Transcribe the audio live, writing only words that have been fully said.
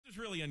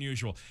really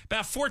unusual.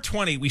 About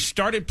 4:20, we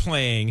started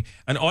playing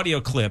an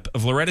audio clip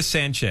of Loretta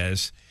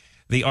Sanchez,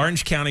 the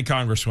Orange County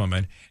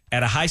Congresswoman,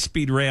 at a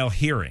high-speed rail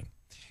hearing.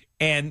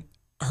 And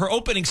her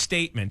opening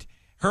statement,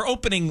 her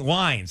opening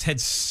lines had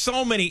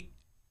so many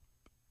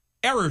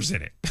errors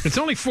in it. It's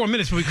only 4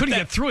 minutes, but we couldn't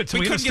get through it, so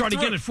we had to start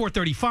again at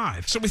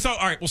 4:35. So we thought,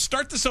 all right, we'll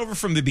start this over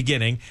from the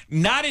beginning,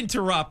 not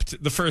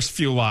interrupt the first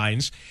few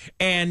lines,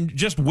 and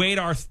just wait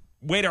our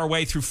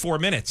way through 4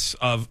 minutes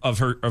of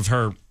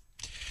her.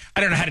 I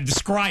don't know how to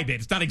describe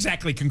it. It's not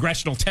exactly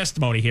congressional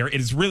testimony here.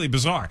 It is really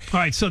bizarre. All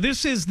right, so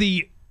this is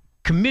the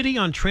Committee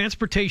on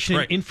Transportation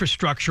and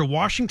Infrastructure,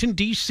 Washington,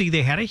 D.C.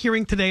 They had a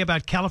hearing today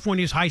about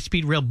California's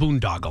high-speed rail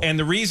Boondoggle. And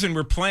the reason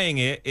we're playing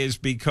it is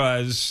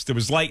because there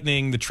was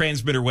lightning, the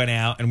transmitter went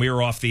out, and we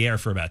were off the air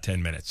for about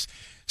 10 minutes.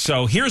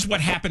 So here's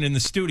what happened in the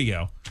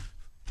studio,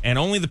 and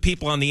only the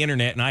people on the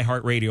internet and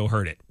iHeartRadio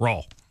heard it.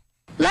 Roll.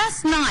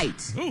 Last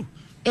night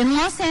in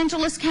Los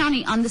Angeles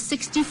County on the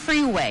 60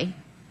 freeway,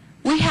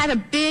 we had a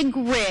big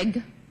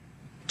rig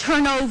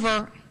turn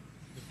over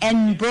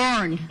and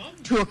burn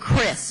to a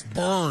crisp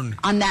on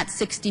that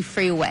 60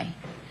 freeway.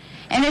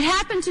 And it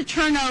happened to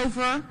turn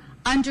over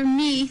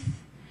underneath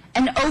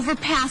an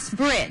overpass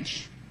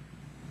bridge,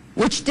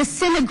 which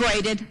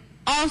disintegrated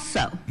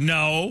also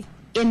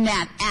in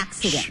that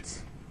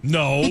accident.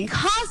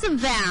 Because of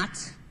that,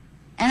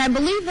 and I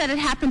believe that it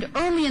happened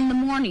early in the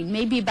morning,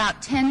 maybe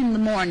about 10 in the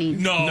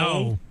morning.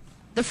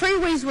 The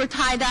freeways were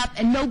tied up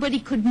and nobody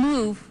could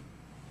move,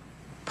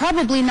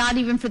 probably not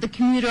even for the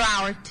commuter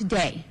hour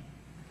today.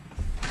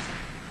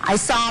 I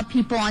saw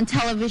people on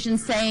television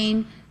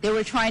saying they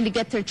were trying to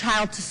get their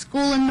child to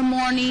school in the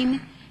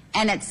morning,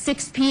 and at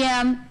 6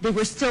 p.m., they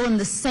were still in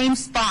the same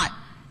spot.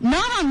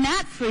 Not on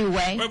that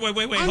freeway.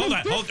 Wait, hold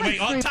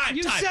on. Time.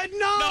 You said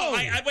no. No,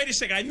 wait a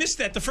second. I missed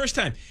that the first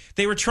time.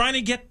 They were trying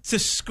to get to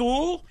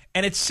school,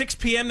 and at 6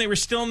 p.m., they were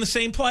still in the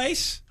same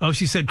place? Oh,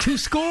 she said to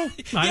school?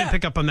 I didn't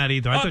pick up on that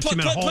either. I thought she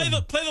meant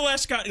home. Play the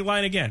last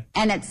line again.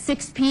 And at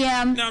 6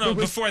 p.m. No,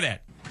 before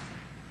that.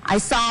 I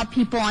saw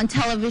people on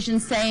television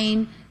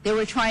saying they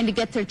were trying to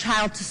get their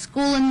child to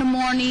school in the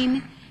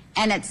morning,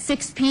 and at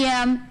 6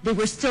 p.m., they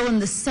were still in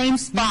the same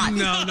spot.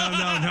 No.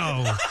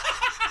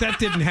 That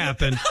didn't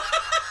happen.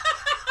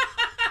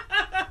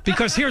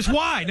 Because here's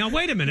why. Now,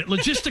 wait a minute.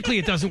 Logistically,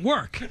 it doesn't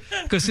work.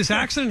 Because this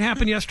accident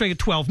happened yesterday at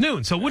 12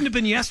 noon. So it wouldn't have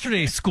been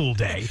yesterday's school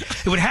day.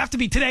 It would have to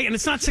be today, and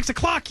it's not 6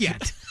 o'clock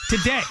yet.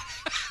 Today.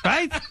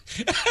 Right?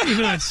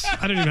 Even though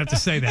I don't even have to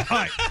say that. All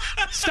right.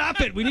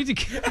 Stop it. We need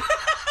to...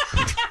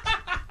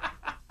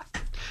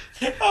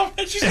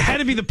 It had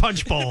to be the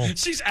punch bowl.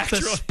 She's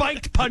actually... The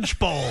spiked punch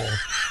bowl.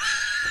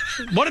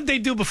 What did they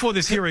do before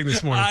this hearing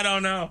this morning? I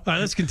don't know. All right,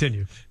 let's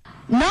continue.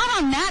 Not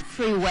on that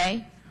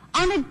freeway,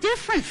 on a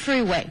different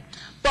freeway.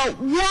 But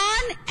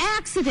one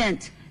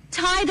accident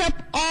tied up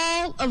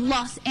all of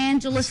Los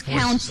Angeles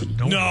County.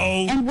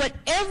 No. And what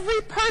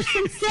every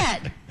person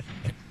said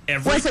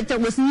was that there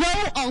was no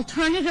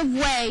alternative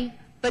way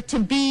but to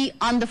be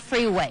on the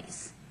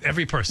freeways.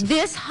 Every person.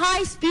 This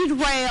high-speed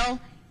rail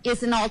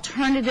is an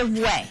alternative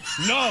way.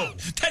 No,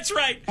 that's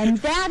right. And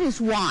that is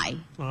why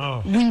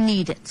we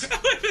need it.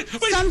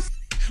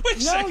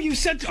 No, you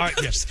said... All right,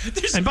 yes.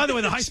 And by the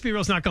way, the high-speed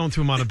rail's not going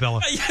through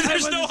Montebello.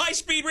 There's no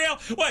high-speed rail?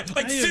 What,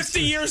 like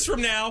 50 years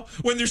from now,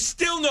 when there's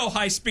still no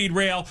high-speed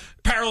rail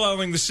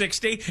paralleling the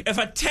 60, if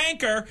a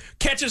tanker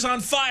catches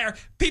on fire,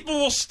 people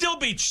will still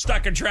be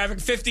stuck in traffic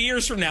 50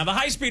 years from now. The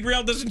high-speed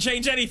rail doesn't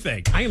change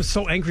anything. I am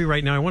so angry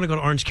right now. I want to go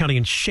to Orange County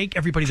and shake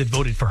everybody that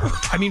voted for her.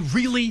 I mean,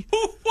 really?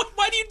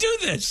 Why do you do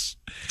this?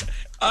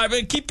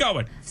 Keep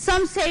going.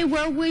 Some say,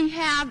 well, we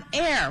have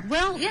air.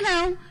 Well, you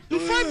know,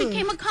 before I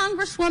became a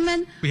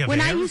congresswoman,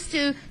 when I used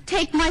to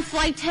take my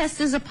flight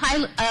test as a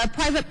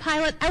private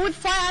pilot, I would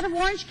fly out of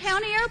Orange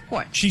County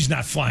Airport. She's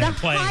not flying a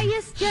plane. The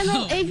highest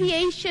general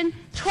aviation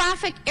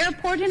traffic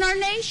airport in our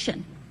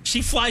nation.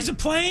 She flies a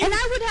plane? And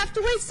I would have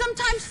to wait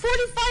sometimes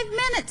 45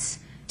 minutes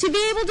to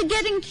be able to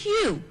get in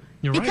queue.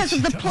 You're because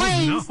right. of the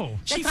planes that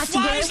she got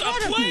flies to go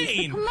ahead of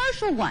me, the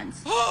commercial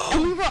ones.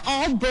 And we were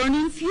all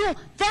burning fuel.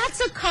 That's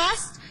a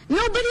cost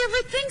nobody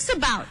ever thinks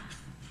about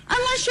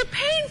unless you're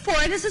paying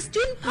for it as a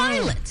student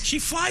pilot. She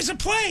flies a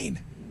plane.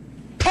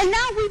 And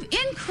now we've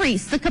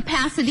increased the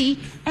capacity,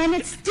 and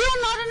it's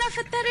still not enough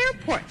at that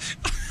airport.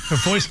 Her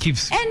voice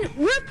keeps... And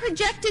we're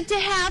projected to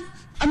have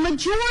a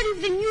majority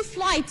of the new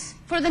flights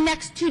for the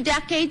next 2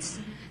 decades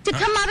to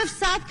come out of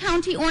South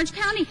County, Orange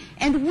County,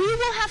 and we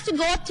will have to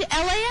go up to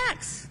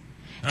LAX.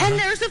 And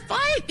there's a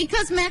fight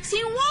because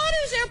Maxine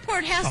Waters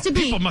Airport has to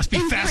be People must be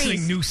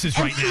fastening nooses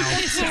right now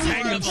to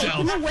hang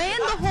themselves. Away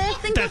and the whole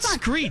thing that goes on.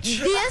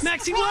 Screech. This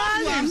Maxine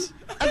problem Waters.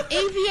 of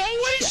aviation.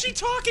 What is she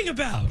talking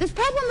about? This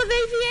problem of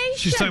aviation.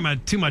 She's talking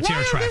about too much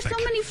air traffic. Why are there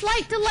so many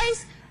flight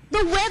delays?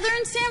 The weather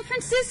in San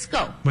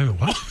Francisco. Wait a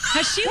minute, what?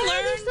 Has she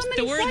learned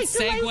the word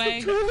segue?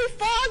 The Tule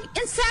fog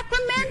in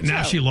Sacramento.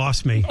 Now she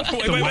lost me.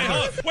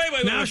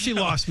 Wait. Now she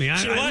lost me.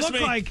 I look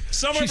like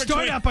Somewhere she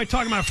started out by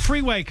talking about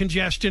freeway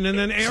congestion and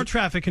then air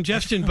traffic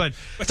congestion, but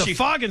the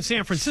fog in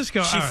San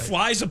Francisco. She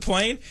flies a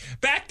plane.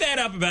 Back that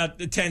up about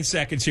 10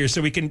 seconds here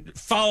so we can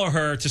follow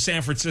her to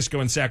San Francisco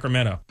and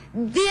Sacramento.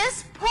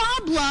 This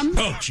problem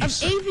of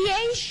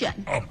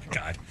aviation. Oh, my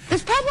God.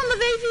 This problem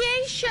of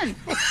aviation.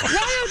 Why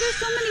are there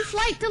so many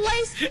flight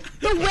delays?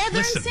 The weather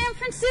in San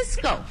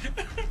Francisco.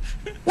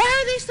 Why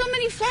are there so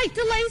many flight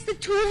delays? The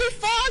Thule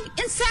fog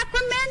in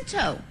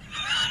Sacramento.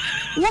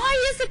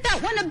 Why is it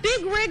that when a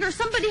big rig or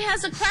somebody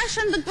has a crash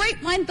on the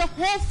Grapevine, the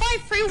whole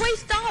 5 freeway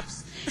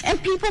stops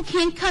and people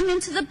can't come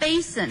into the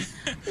basin?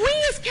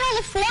 We as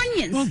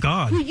Californians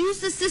who use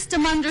the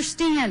system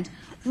understand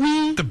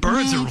we the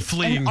birds need are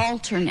fleeing. An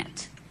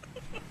alternate.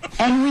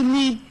 And we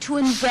need to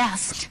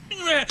invest.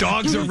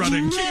 Dogs are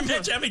running.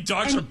 How many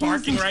dogs are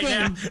barking right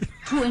now?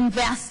 To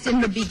invest in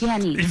the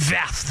beginning.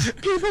 Invest.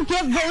 People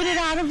get voted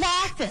out of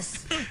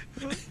office.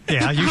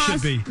 Yeah, you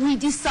should be. We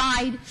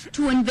decide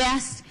to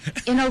invest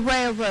in a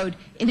railroad,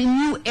 in a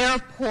new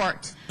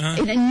airport,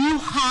 in a new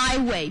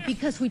highway,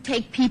 because we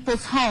take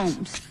people's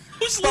homes.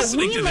 Who's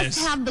listening to this? But we must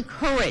have the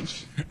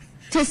courage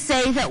to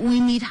say that we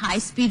need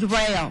high-speed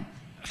rail.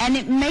 And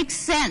it makes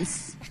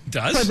sense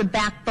for the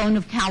backbone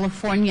of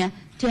California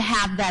to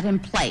have that in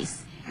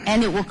place.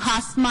 And it will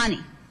cost money.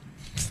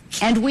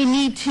 And we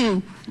need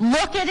to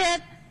look at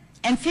it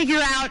and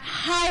figure out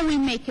how we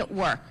make it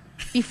work.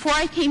 Before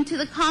I came to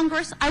the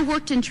Congress, I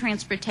worked in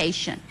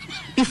transportation.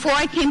 Before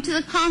I came to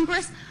the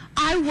Congress,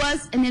 I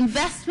was an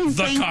investment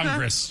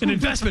banker. An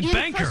investment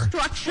banker?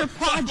 Infrastructure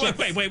projects.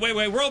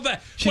 Wait. Roll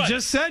back. She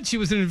just said she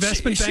was an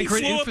investment banker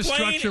in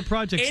infrastructure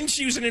projects. And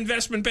she was an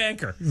investment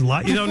banker. You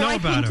don't know about her.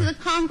 Before I came to the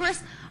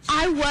Congress,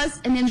 I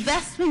was an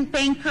investment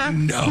banker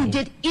who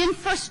did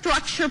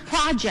infrastructure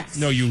projects.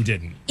 No, you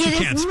didn't.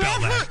 It is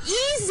never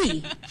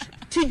easy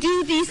to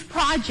do these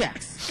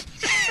projects.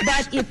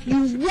 But if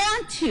you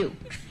want to,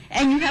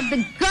 and you have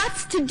the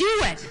guts to do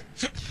it,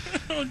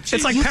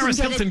 it's like Paris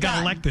Hilton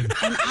got elected.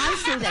 And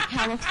I say that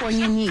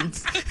California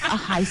needs a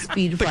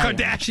high-speed rail. The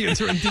Kardashians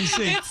are in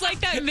D.C. It's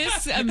like that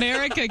Miss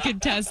America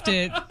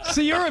contestant.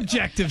 So you're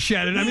objective,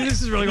 Shannon. I mean,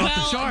 this is really off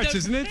the charts,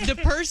 isn't it? The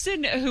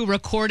person who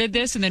recorded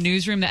this in the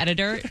newsroom, the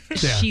editor,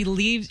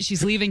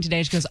 she's leaving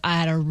today. She goes, I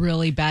had a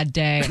really bad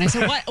day. And I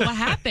said, what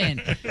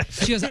happened?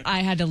 She goes, I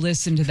had to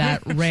listen to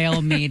that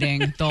rail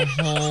meeting the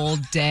whole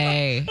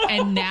day.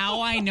 And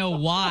now I know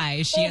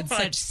why she had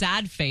such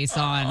sad face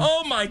on.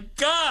 Oh, my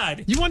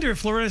God. You wonder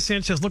if Loretta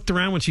Sanchez looked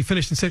around when she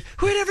finished and said,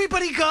 where'd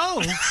everybody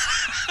go?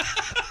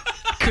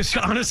 Because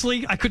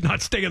honestly, I could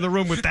not stay in the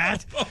room with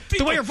that.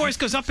 The way her voice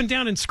goes up and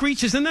down and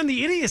screeches, and then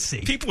the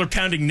idiocy. People are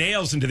pounding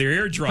nails into their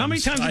eardrums. How many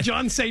times did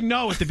John say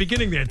no at the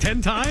beginning there?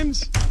 10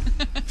 times?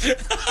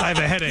 I have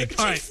a headache.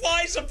 She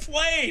flies a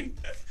plane.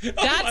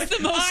 That's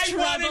the most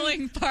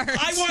troubling part.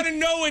 I want to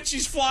know when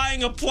she's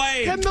flying a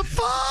plane. And the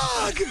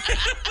fog.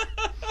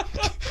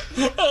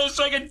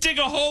 So I can dig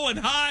a hole and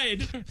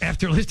hide.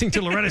 After listening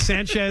to Loretta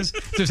Sanchez,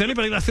 if there's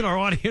anybody left in our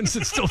audience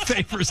that still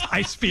favors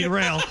high-speed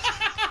rail,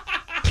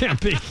 can't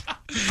be.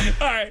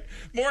 All right,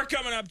 more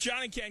coming up.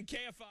 John and Ken,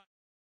 KFI.